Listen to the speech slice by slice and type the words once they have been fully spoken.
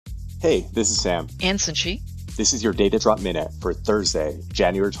Hey, this is Sam. And Sinchi. This is your Data Drop Minute for Thursday,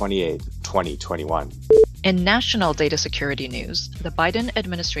 January 28th, 2021. In national data security news, the Biden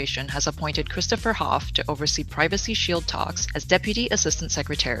administration has appointed Christopher Hoff to oversee Privacy Shield talks as Deputy Assistant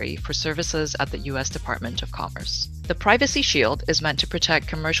Secretary for Services at the U.S. Department of Commerce. The Privacy Shield is meant to protect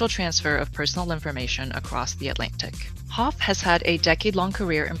commercial transfer of personal information across the Atlantic. Hoff has had a decade-long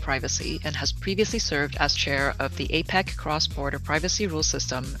career in privacy and has previously served as chair of the APEC Cross-Border Privacy Rule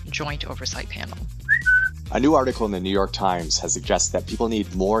System Joint Oversight Panel. A new article in the New York Times has suggested that people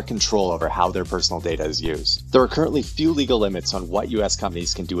need more control over how their personal data is used. There are currently few legal limits on what U.S.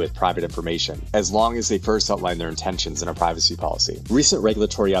 companies can do with private information, as long as they first outline their intentions in a privacy policy. Recent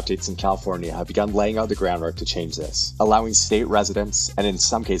regulatory updates in California have begun laying out the groundwork to change this, allowing state residents, and in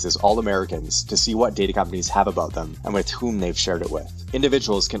some cases all Americans, to see what data companies have about them and with whom they've shared it with.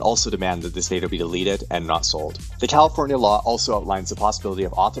 Individuals can also demand that this data be deleted and not sold. The California law also outlines the possibility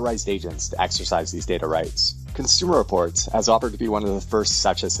of authorized agents to exercise these data rights. Consumer Reports has offered to be one of the first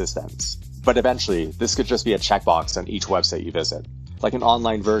such assistants, but eventually this could just be a checkbox on each website you visit, like an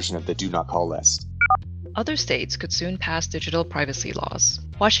online version of the Do Not Call list. Other states could soon pass digital privacy laws.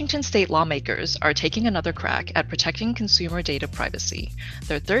 Washington state lawmakers are taking another crack at protecting consumer data privacy,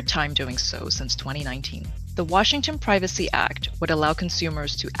 their third time doing so since 2019. The Washington Privacy Act would allow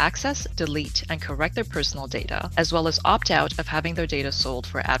consumers to access, delete, and correct their personal data, as well as opt out of having their data sold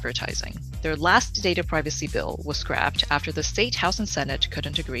for advertising. Their last data privacy bill was scrapped after the state House and Senate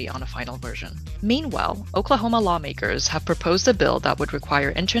couldn't agree on a final version. Meanwhile, Oklahoma lawmakers have proposed a bill that would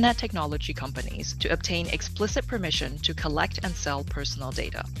require internet technology companies to obtain explicit permission to collect and sell personal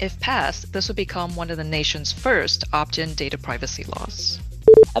data. If passed, this would become one of the nation's first opt-in data privacy laws.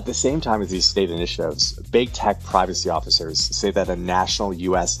 At the same time as these state initiatives, big tech privacy officers say that a national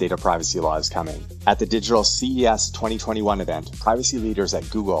U.S. data privacy law is coming. At the digital CES 2021 event, privacy leaders at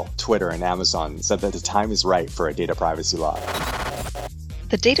Google, Twitter, and Amazon said that the time is right for a data privacy law.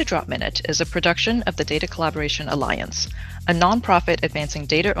 The Data Drop Minute is a production of the Data Collaboration Alliance, a nonprofit advancing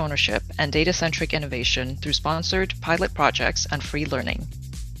data ownership and data-centric innovation through sponsored pilot projects and free learning.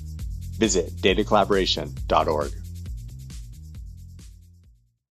 Visit datacollaboration.org.